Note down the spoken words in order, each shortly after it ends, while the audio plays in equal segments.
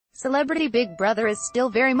Celebrity Big Brother is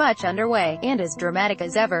still very much underway, and as dramatic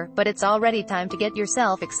as ever, but it's already time to get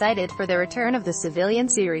yourself excited for the return of the civilian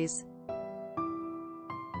series.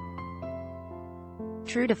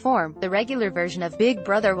 True to form, the regular version of Big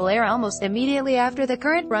Brother will air almost immediately after the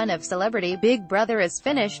current run of Celebrity Big Brother is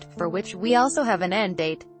finished, for which we also have an end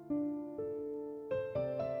date.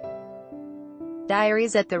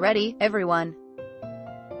 Diaries at the ready, everyone.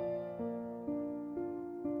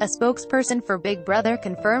 A spokesperson for Big Brother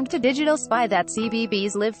confirmed to Digital Spy that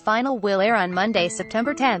CBB's Live Final will air on Monday,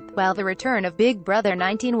 September 10th, while the return of Big Brother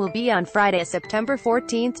 19 will be on Friday, September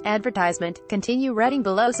 14th. Advertisement: continue reading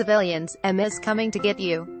below. Civilians, is coming to get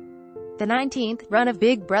you. The 19th run of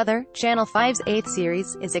Big Brother, Channel 5's 8th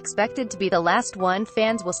series, is expected to be the last one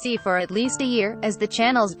fans will see for at least a year, as the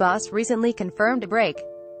channel's boss recently confirmed a break.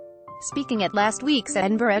 Speaking at last week's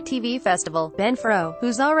Edinburgh TV Festival, Ben Froh,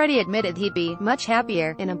 who's already admitted he'd be much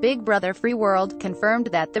happier in a Big Brother-free world, confirmed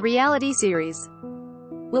that the reality series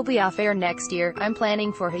will be off air next year. "I'm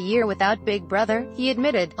planning for a year without Big Brother," he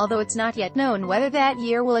admitted, although it's not yet known whether that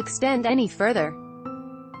year will extend any further.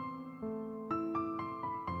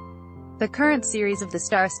 The current series of the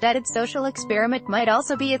star-studded social experiment might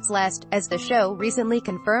also be its last, as the show recently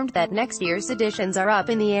confirmed that next year's editions are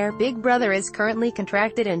up in the air. Big Brother is currently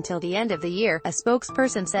contracted until the end of the year, a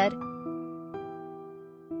spokesperson said.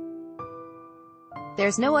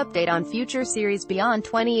 There's no update on future series beyond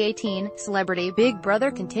 2018. Celebrity Big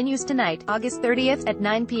Brother continues tonight, August 30th, at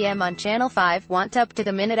 9 p.m. on Channel 5. Want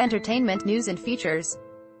up-to-the-minute entertainment news and features?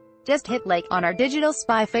 Just hit like on our Digital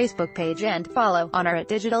Spy Facebook page and follow on our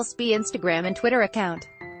 @DigitalSpy Instagram and Twitter account.